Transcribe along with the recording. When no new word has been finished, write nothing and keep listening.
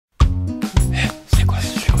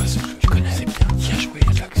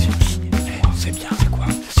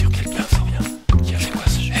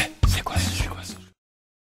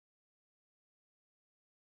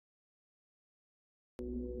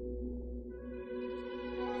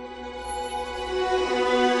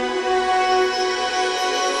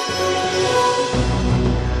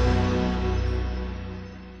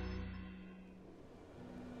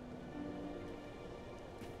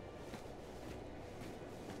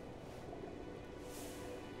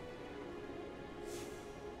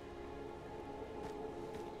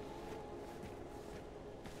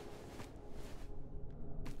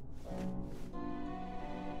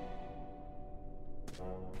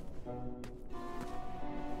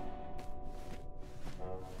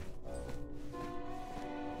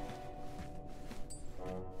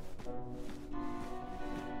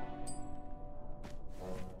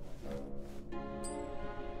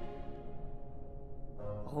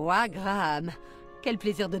Roi Graham. Quel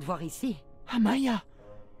plaisir de te voir ici. Ah, Maya!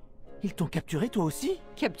 Ils t'ont capturé, toi aussi?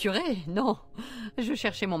 Capturé? Non. Je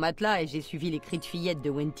cherchais mon matelas et j'ai suivi les cris de fillette de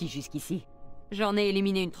Wenty jusqu'ici. J'en ai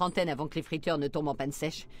éliminé une trentaine avant que les friteurs ne tombent en panne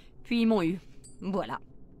sèche. Puis ils m'ont eu. Voilà.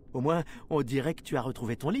 Au moins, on dirait que tu as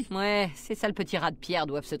retrouvé ton lit. Ouais, ces sales petits rats de pierre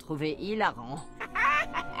doivent se trouver hilarants.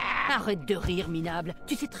 Arrête de rire, minable.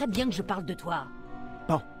 Tu sais très bien que je parle de toi.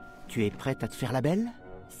 Bon, tu es prête à te faire la belle?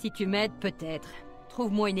 Si tu m'aides, peut-être.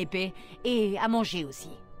 Trouve-moi une épée et à manger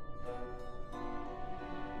aussi.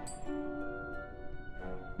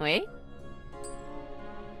 Oui?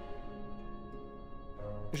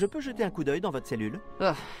 Je peux jeter un coup d'œil dans votre cellule?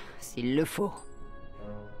 Oh, s'il le faut.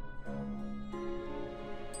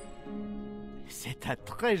 C'est un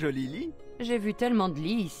très joli lit. J'ai vu tellement de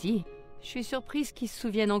lits ici. Je suis surprise qu'ils se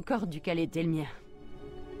souviennent encore duquel était le mien.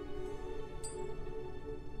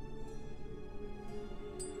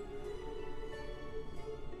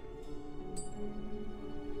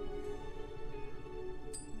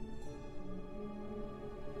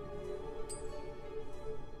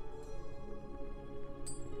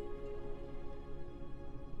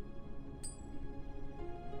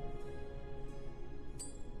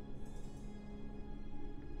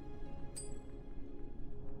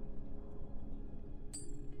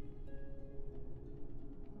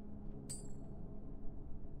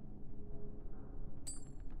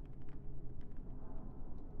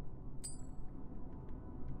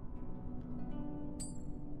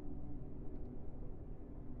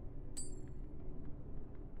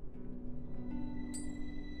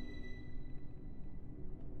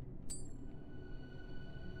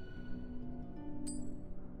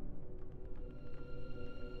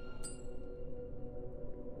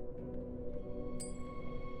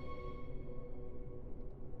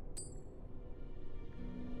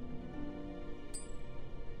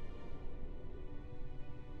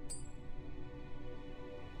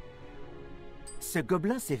 Ce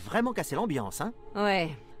gobelin s'est vraiment cassé l'ambiance, hein? Ouais,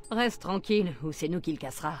 reste tranquille ou c'est nous qui le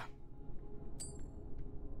cassera.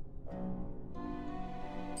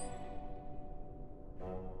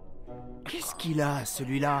 Qu'est-ce qu'il a,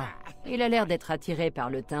 celui-là? Il a l'air d'être attiré par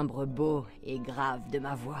le timbre beau et grave de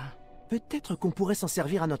ma voix. Peut-être qu'on pourrait s'en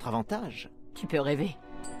servir à notre avantage. Tu peux rêver.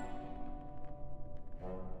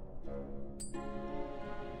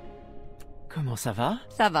 Comment ça va?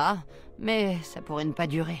 Ça va, mais ça pourrait ne pas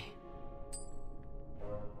durer.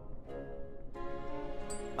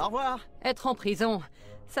 Au revoir. Être en prison,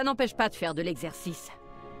 ça n'empêche pas de faire de l'exercice.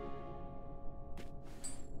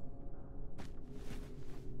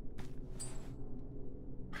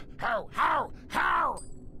 Ho, ho, ho!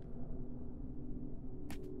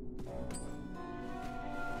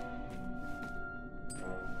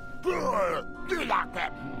 Du la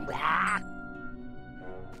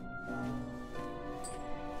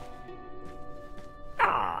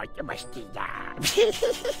oh, je mastilla.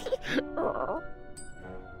 Oh.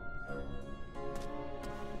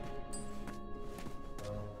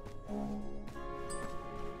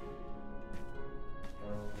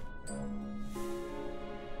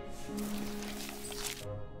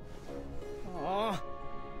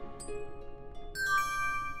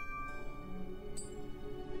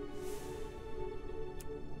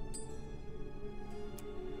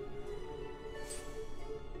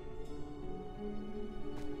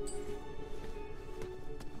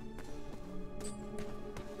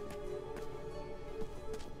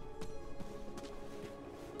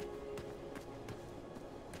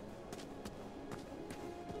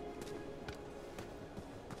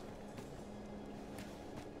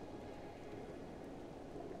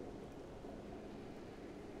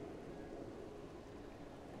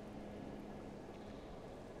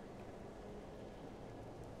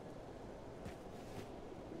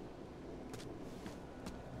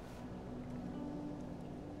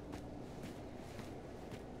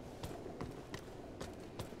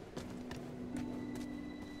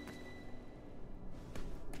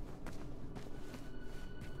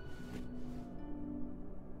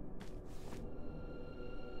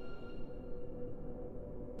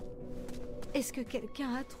 Est-ce que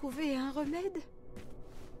quelqu'un a trouvé un remède?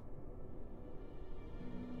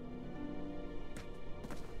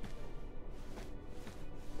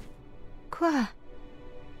 Quoi?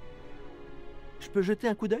 Je peux jeter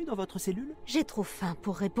un coup d'œil dans votre cellule? J'ai trop faim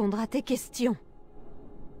pour répondre à tes questions.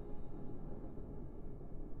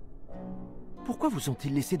 Pourquoi vous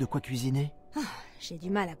ont-ils laissé de quoi cuisiner? J'ai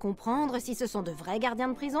du mal à comprendre si ce sont de vrais gardiens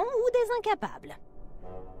de prison ou des incapables.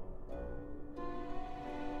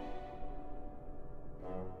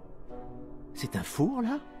 C'est un four,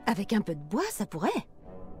 là? Avec un peu de bois, ça pourrait.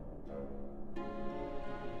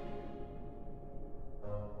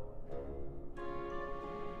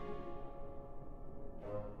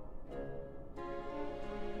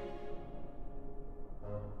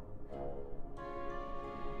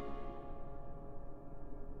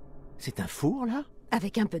 C'est un four, là?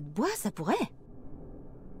 Avec un peu de bois, ça pourrait.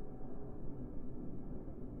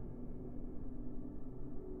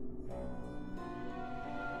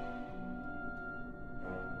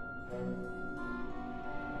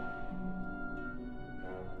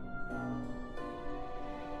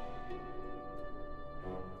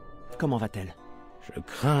 Comment va-t-elle? Je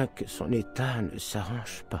crains que son état ne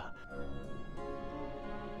s'arrange pas.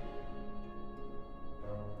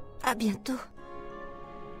 À bientôt.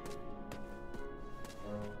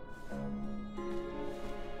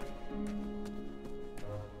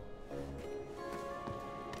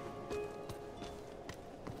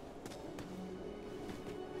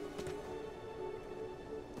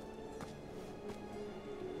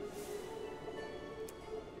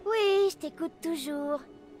 Oui, je t'écoute toujours.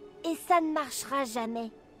 Et ça ne marchera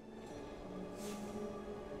jamais.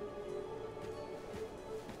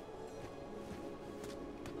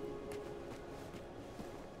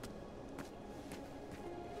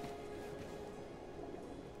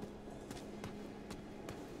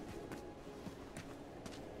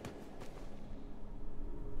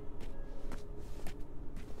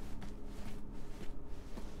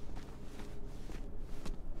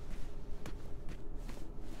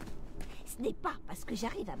 Ce n'est pas parce que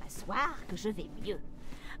j'arrive à m'asseoir que je vais mieux.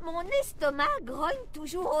 Mon estomac grogne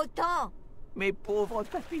toujours autant. Mes pauvres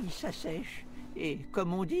papilles s'assèchent. Et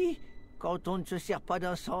comme on dit, quand on ne se sert pas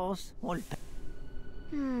d'un sens, on le perd.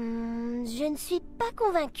 Je ne suis pas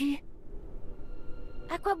convaincue.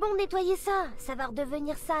 À quoi bon nettoyer ça? Ça va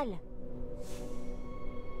redevenir sale.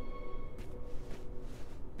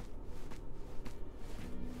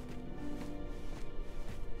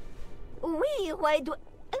 Oui, Roi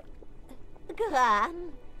Graham.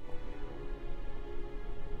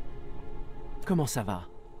 Comment ça va?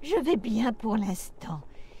 Je vais bien pour l'instant,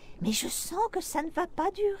 mais je sens que ça ne va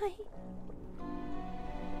pas durer.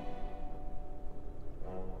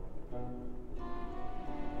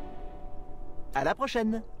 À la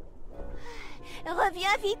prochaine!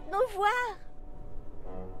 Reviens vite nous voir.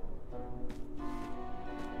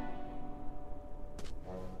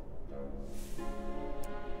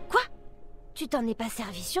 Quoi? Tu t'en es pas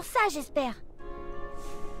servi sur ça, j'espère.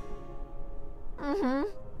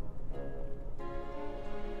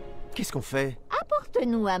 Qu'est-ce qu'on fait?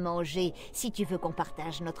 Apporte-nous à manger, si tu veux qu'on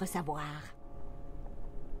partage notre savoir.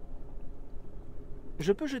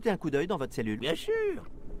 Je peux jeter un coup d'œil dans votre cellule? Bien sûr.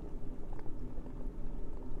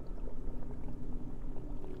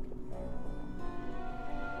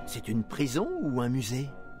 C'est une prison ou un musée?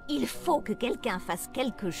 Il faut que quelqu'un fasse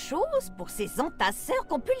quelque chose pour ces entasseurs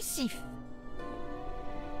compulsifs.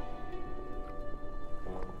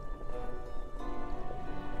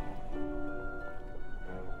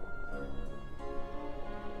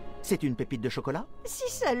 C'est une pépite de chocolat? Si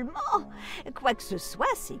seulement. Quoi que ce soit,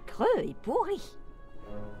 c'est creux et pourri.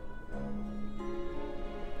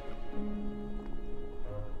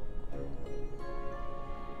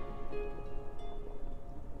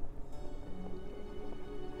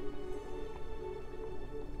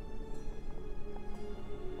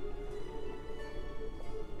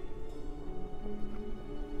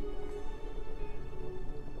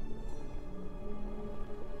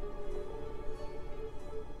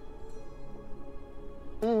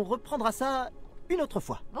 On reprendra ça une autre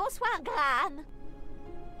fois. Bonsoir, Graham.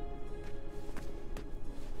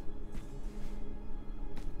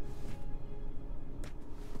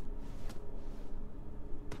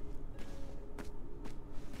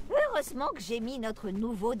 Heureusement que j'ai mis notre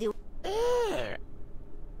nouveau déo...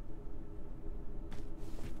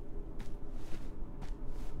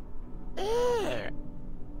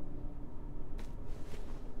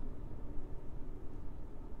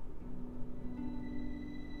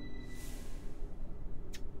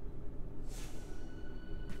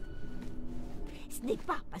 Ce n'est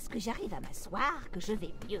pas parce que j'arrive à m'asseoir que je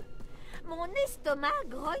vais mieux. Mon estomac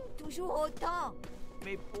grogne toujours autant.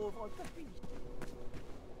 Mes pauvres papilles.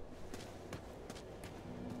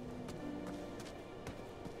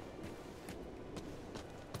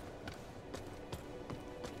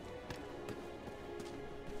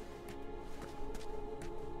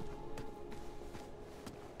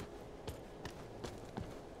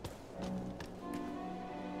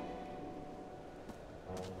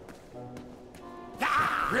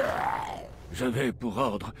 J'avais pour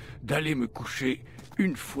ordre d'aller me coucher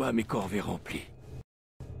une fois mes corvées remplies.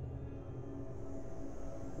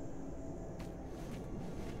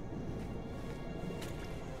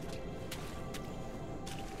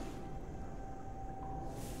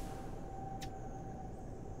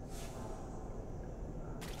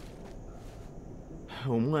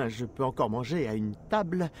 Au moins, je peux encore manger à une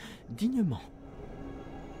table dignement.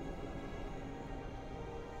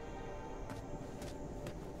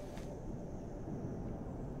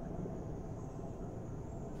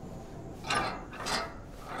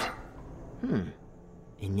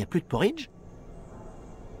 plus de porridge?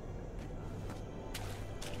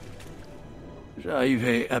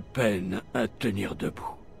 J'arrivais à peine à tenir debout.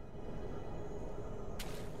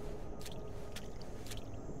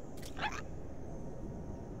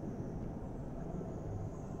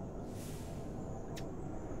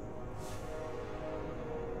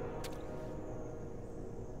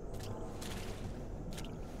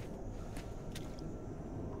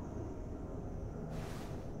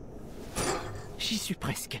 J'y suis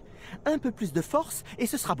presque. Un peu plus de force et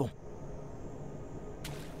ce sera bon.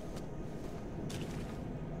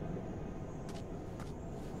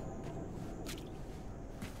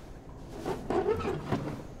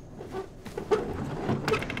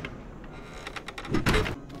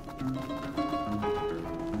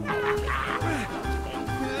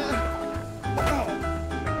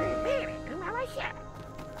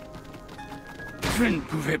 Je ne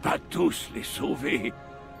pouvais pas tous les sauver.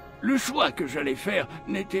 Le choix que j'allais faire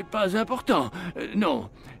n'était pas important.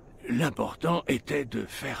 Non, l'important était de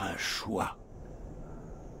faire un choix.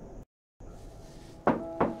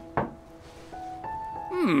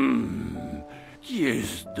 Qui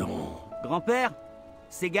est-ce donc? Grand-père,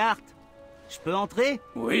 c'est Gart. Je peux entrer?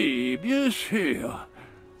 Oui, bien sûr.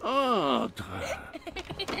 Entre.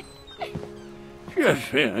 Tu as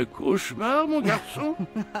fait un cauchemar, mon garçon?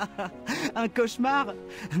 Un cauchemar?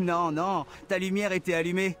 Non, non, ta lumière était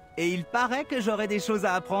allumée. Et il paraît que j'aurais des choses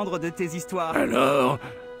à apprendre de tes histoires. Alors,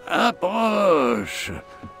 approche.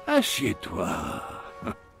 Assieds-toi.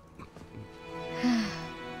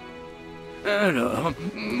 Alors,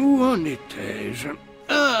 où en étais-je?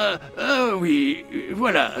 Ah oui,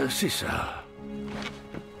 voilà, c'est ça.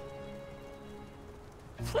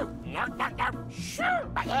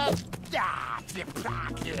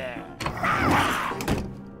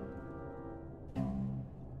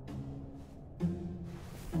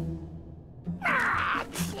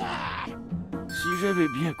 Si j'avais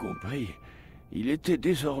bien compris, il était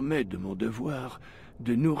désormais de mon devoir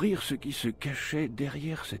de nourrir ce qui se cachait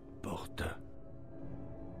derrière cette porte.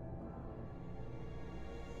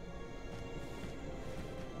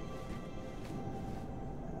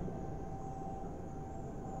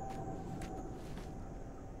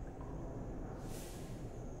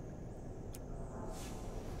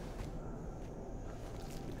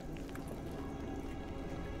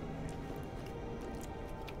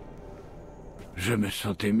 Je me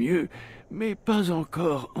sentais mieux, mais pas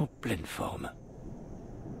encore en pleine forme.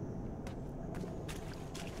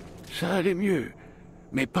 Ça allait mieux,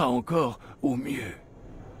 mais pas encore au mieux.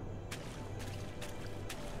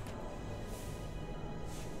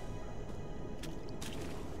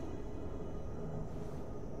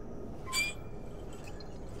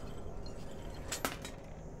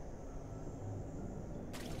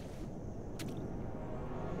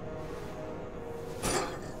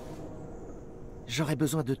 J'aurais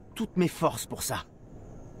besoin de toutes mes forces pour ça.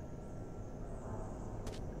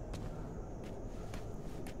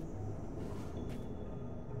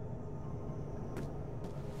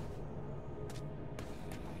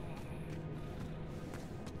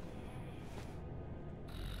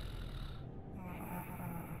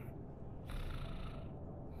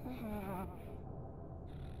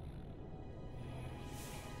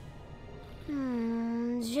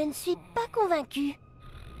 Je ne suis pas convaincue.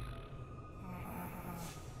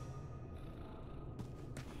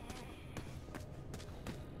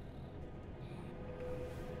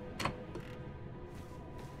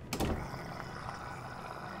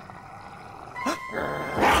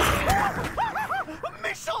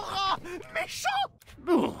 Méchant rat! Méchant!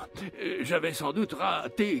 Bon, j'avais sans doute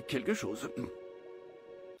raté quelque chose.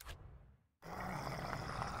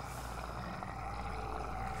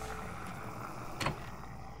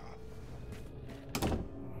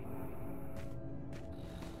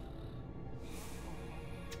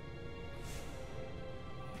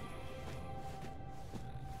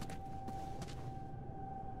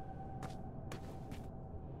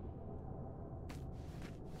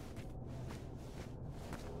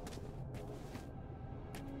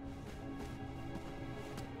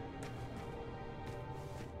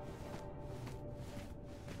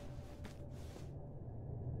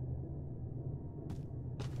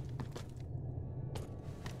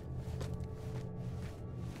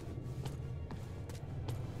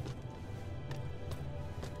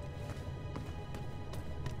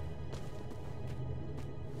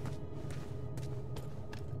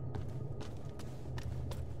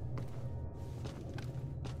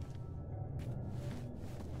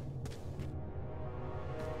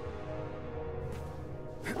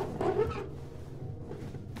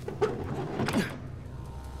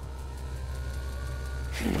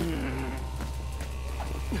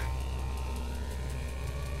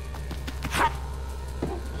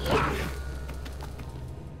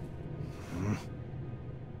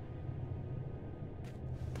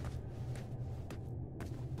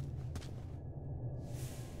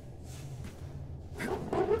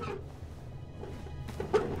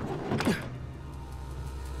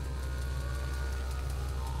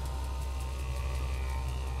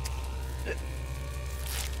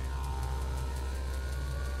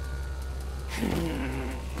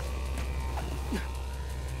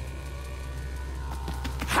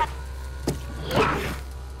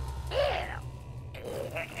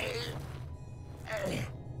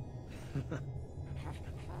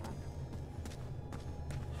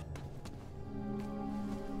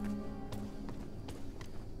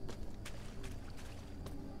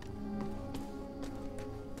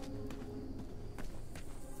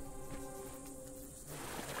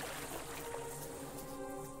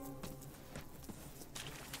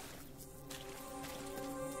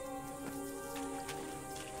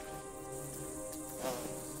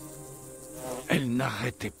 Elle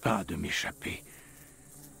n'arrêtait pas de m'échapper.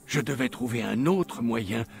 Je devais trouver un autre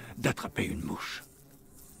moyen d'attraper une mouche.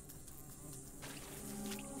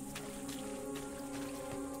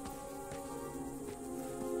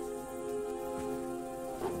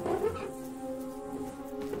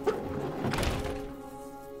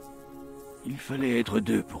 Il fallait être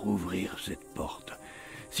deux pour ouvrir cette porte.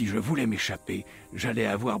 Si je voulais m'échapper, j'allais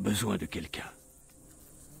avoir besoin de quelqu'un.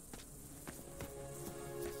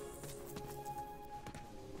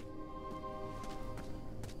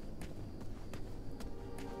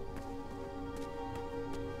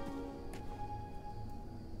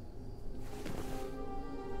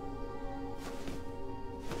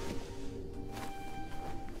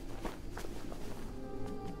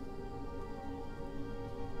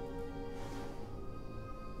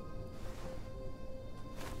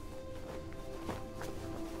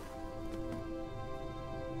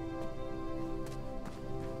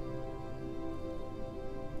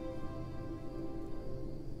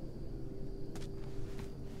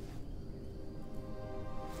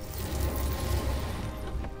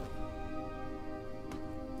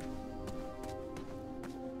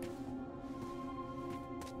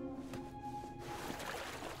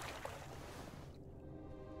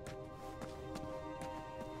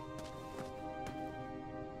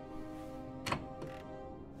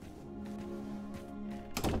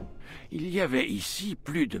 Il y avait ici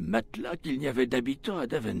plus de matelas qu'il n'y avait d'habitants à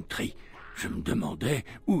Daventry. Je me demandais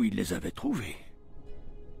où ils les avaient trouvés.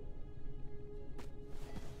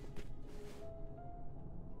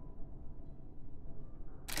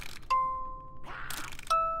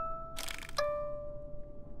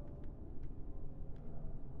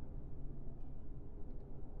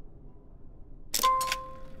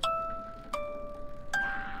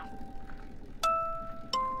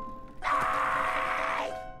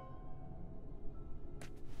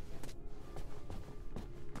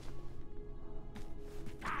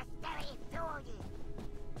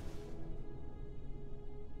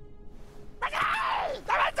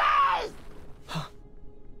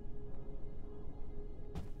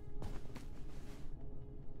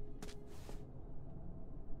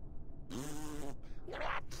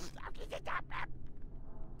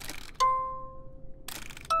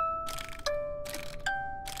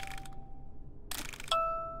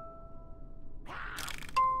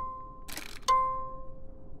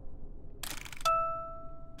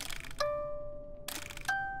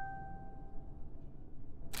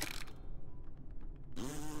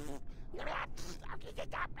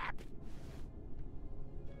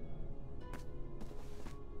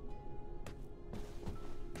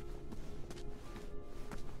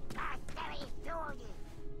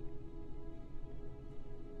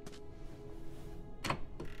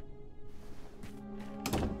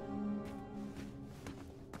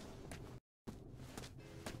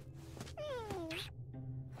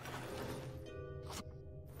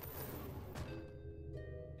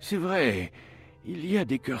 C'est vrai, il y a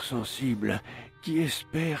des cœurs sensibles qui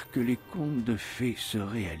espèrent que les contes de fées se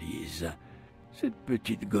réalisent. Cette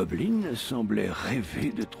petite gobeline semblait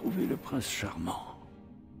rêver de trouver le prince charmant.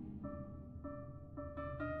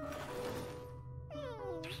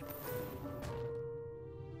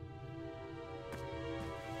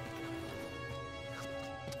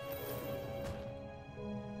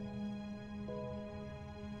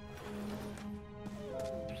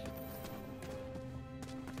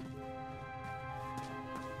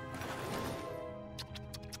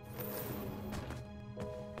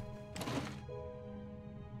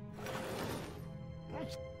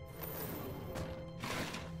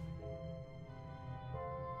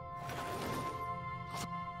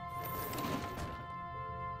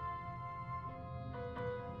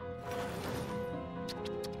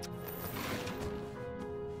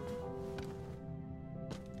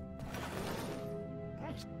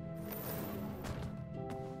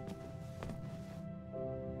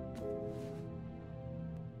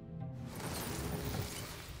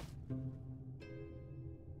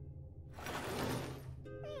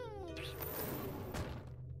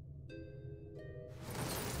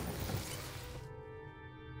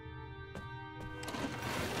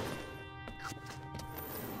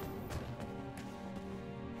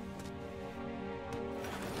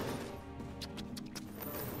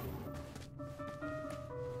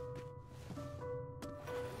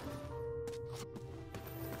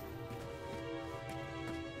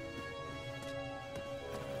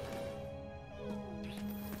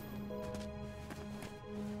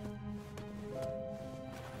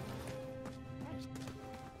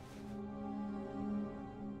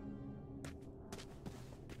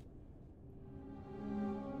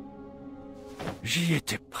 J'y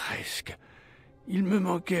étais presque. Il me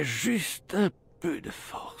manquait juste un peu de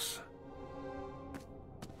force.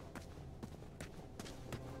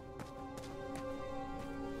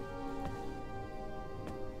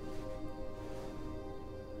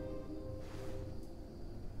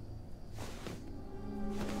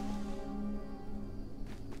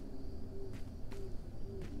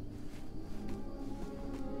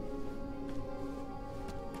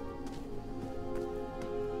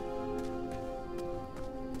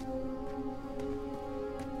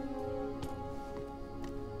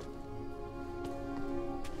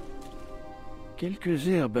 Quelques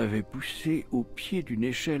herbes avaient poussé au pied d'une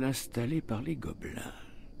échelle installée par les gobelins.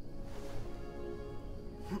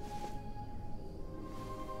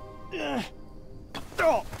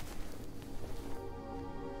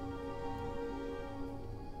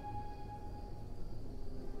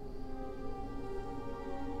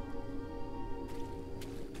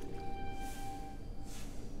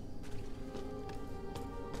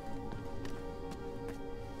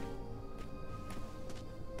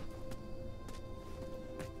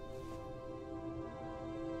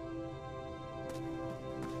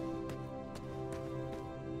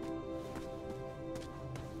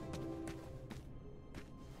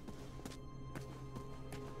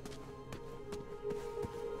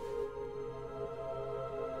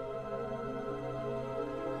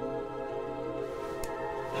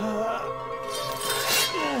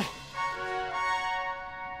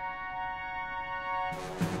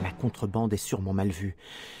 La contrebande est sûrement mal vue.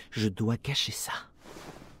 Je dois cacher ça.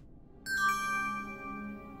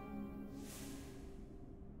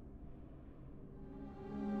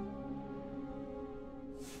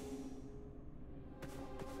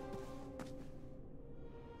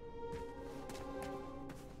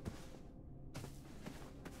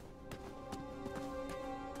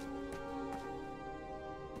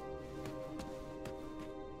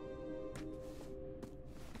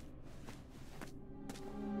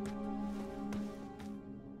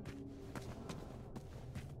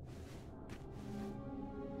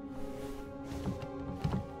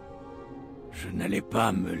 Je n'allais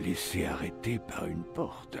pas me laisser arrêter par une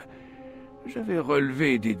porte. J'avais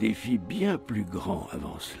relevé des défis bien plus grands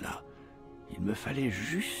avant cela. Il me fallait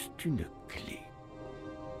juste une clé.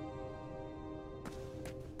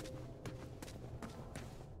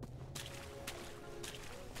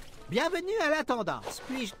 Bienvenue à la tendance.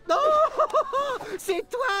 Puis-je... Non, c'est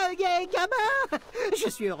toi, gamin. Je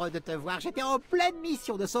suis heureux de te voir. J'étais en pleine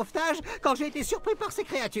mission de sauvetage quand j'ai été surpris par ces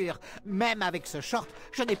créatures. Même avec ce short,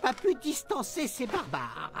 je n'ai pas pu distancer ces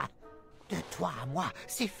barbares. De toi à moi,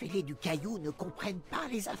 ces fêlés du caillou ne comprennent pas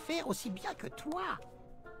les affaires aussi bien que toi.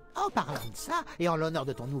 En parlant de ça, et en l'honneur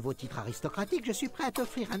de ton nouveau titre aristocratique, je suis prêt à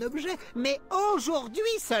t'offrir un objet, mais aujourd'hui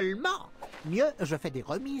seulement. Mieux, je fais des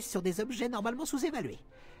remises sur des objets normalement sous-évalués.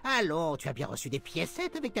 Allons, tu as bien reçu des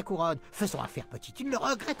piécettes avec ta couronne. Faisons affaire, petit, tu ne le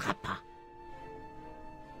regretteras pas.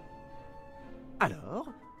 Alors,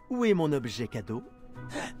 où est mon objet cadeau?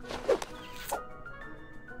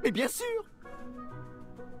 Mais bien sûr.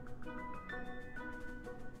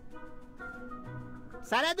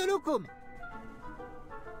 Salade de loukoum.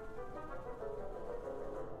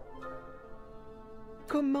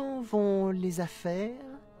 Comment vont les affaires?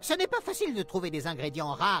 Ce n'est pas facile de trouver des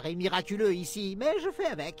ingrédients rares et miraculeux ici, mais je fais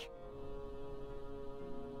avec.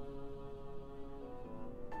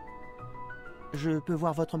 Je peux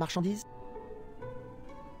voir votre marchandise?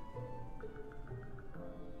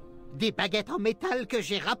 Des baguettes en métal que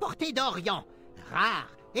j'ai rapportées d'Orient. Rares,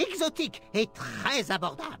 exotiques et très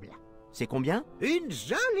abordables. C'est combien? Une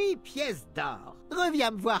jolie pièce d'or. Reviens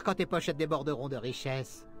me voir quand tes pochettes déborderont de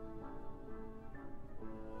richesse.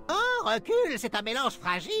 Oh, recule, c'est un mélange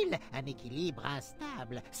fragile, un équilibre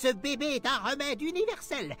instable. Ce bébé est un remède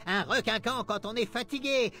universel, un requinquant quand on est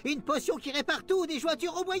fatigué, une potion qui répare tout, des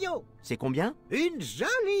jointures au boyau. C'est combien? Une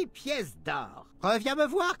jolie pièce d'or. Reviens me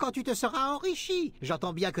voir quand tu te seras enrichi.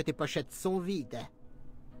 J'entends bien que tes pochettes sont vides.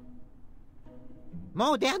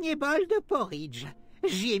 Mon dernier bol de porridge.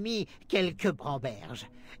 J'y ai mis quelques bramberges.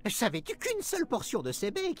 Savais-tu qu'une seule portion de ces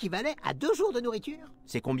baies équivalait à 2 jours de nourriture?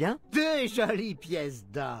 C'est combien? 2 jolies pièces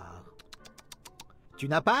d'or. Tu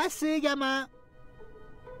n'as pas assez, gamin.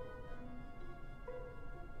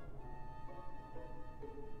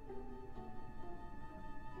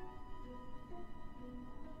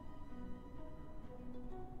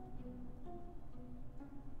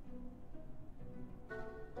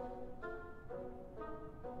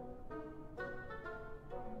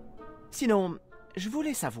 Sinon, je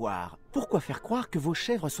voulais savoir, pourquoi faire croire que vos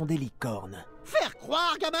chèvres sont des licornes? Faire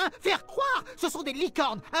croire, gamin, faire croire. Ce sont des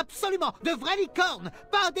licornes, absolument, de vraies licornes,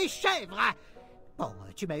 pas des chèvres. Bon,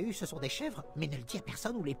 tu m'as eu, ce sont des chèvres, mais ne le dis à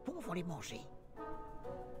personne ou les poux vont les manger.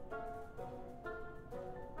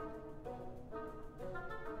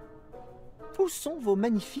 Où sont vos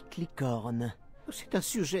magnifiques licornes? C'est un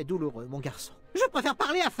sujet douloureux, mon garçon. Je préfère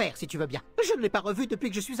parler à faire, si tu veux bien. Je ne l'ai pas revu depuis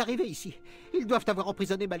que je suis arrivé ici. Ils doivent avoir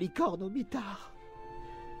emprisonné ma licorne au mitard.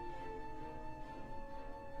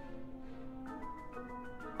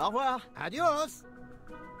 Au revoir. Adios.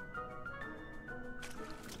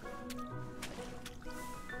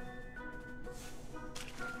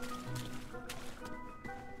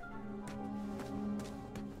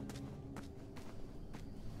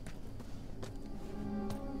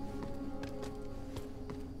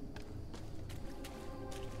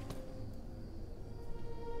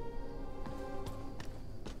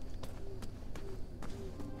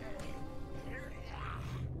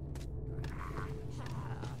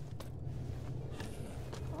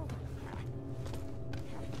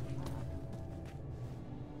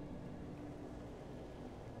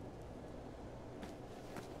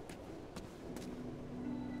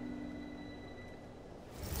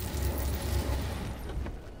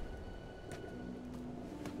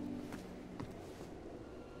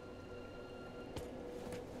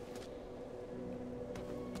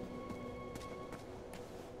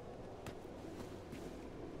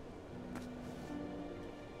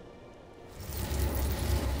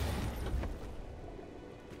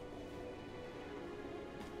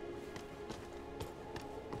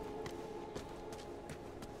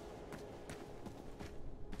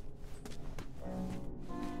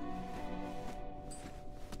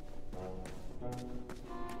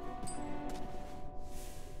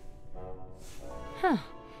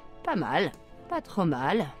 Pas mal, pas trop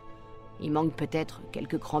mal. Il manque peut-être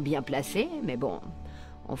quelques crans bien placés, mais bon,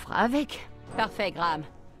 on fera avec. Parfait, Graham.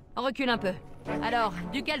 Recule un peu. Alors,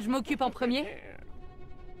 duquel je m'occupe en premier?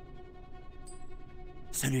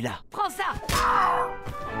 Celui-là. Prends ça!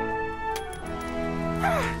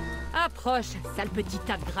 Approche, sale petit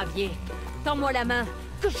tas de gravier. Tends-moi la main,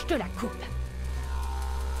 que je te la coupe.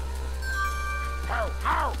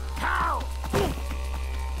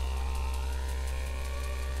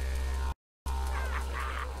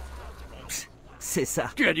 C'est ça.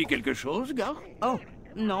 Tu as dit quelque chose, gars? Oh,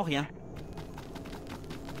 non, rien.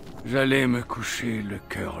 J'allais me coucher le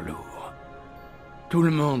cœur lourd. Tout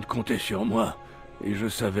le monde comptait sur moi, et je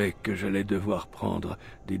savais que j'allais devoir prendre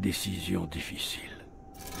des décisions difficiles.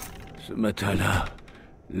 Ce matin-là,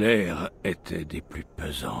 l'air était des plus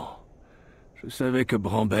pesants. Je savais que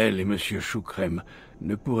Bramble et Monsieur Choucrème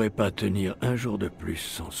ne pourraient pas tenir un jour de plus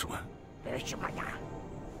sans soin.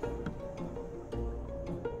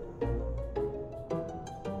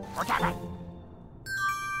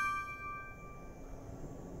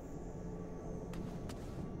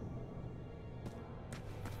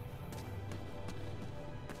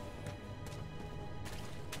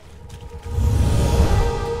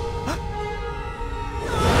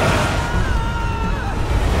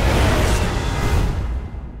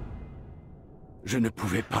 Je ne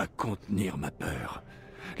pouvais pas contenir ma peur.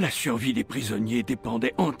 La survie des prisonniers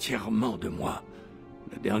dépendait entièrement de moi.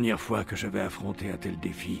 La dernière fois que j'avais affronté un tel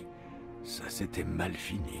défi, ça s'était mal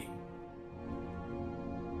fini.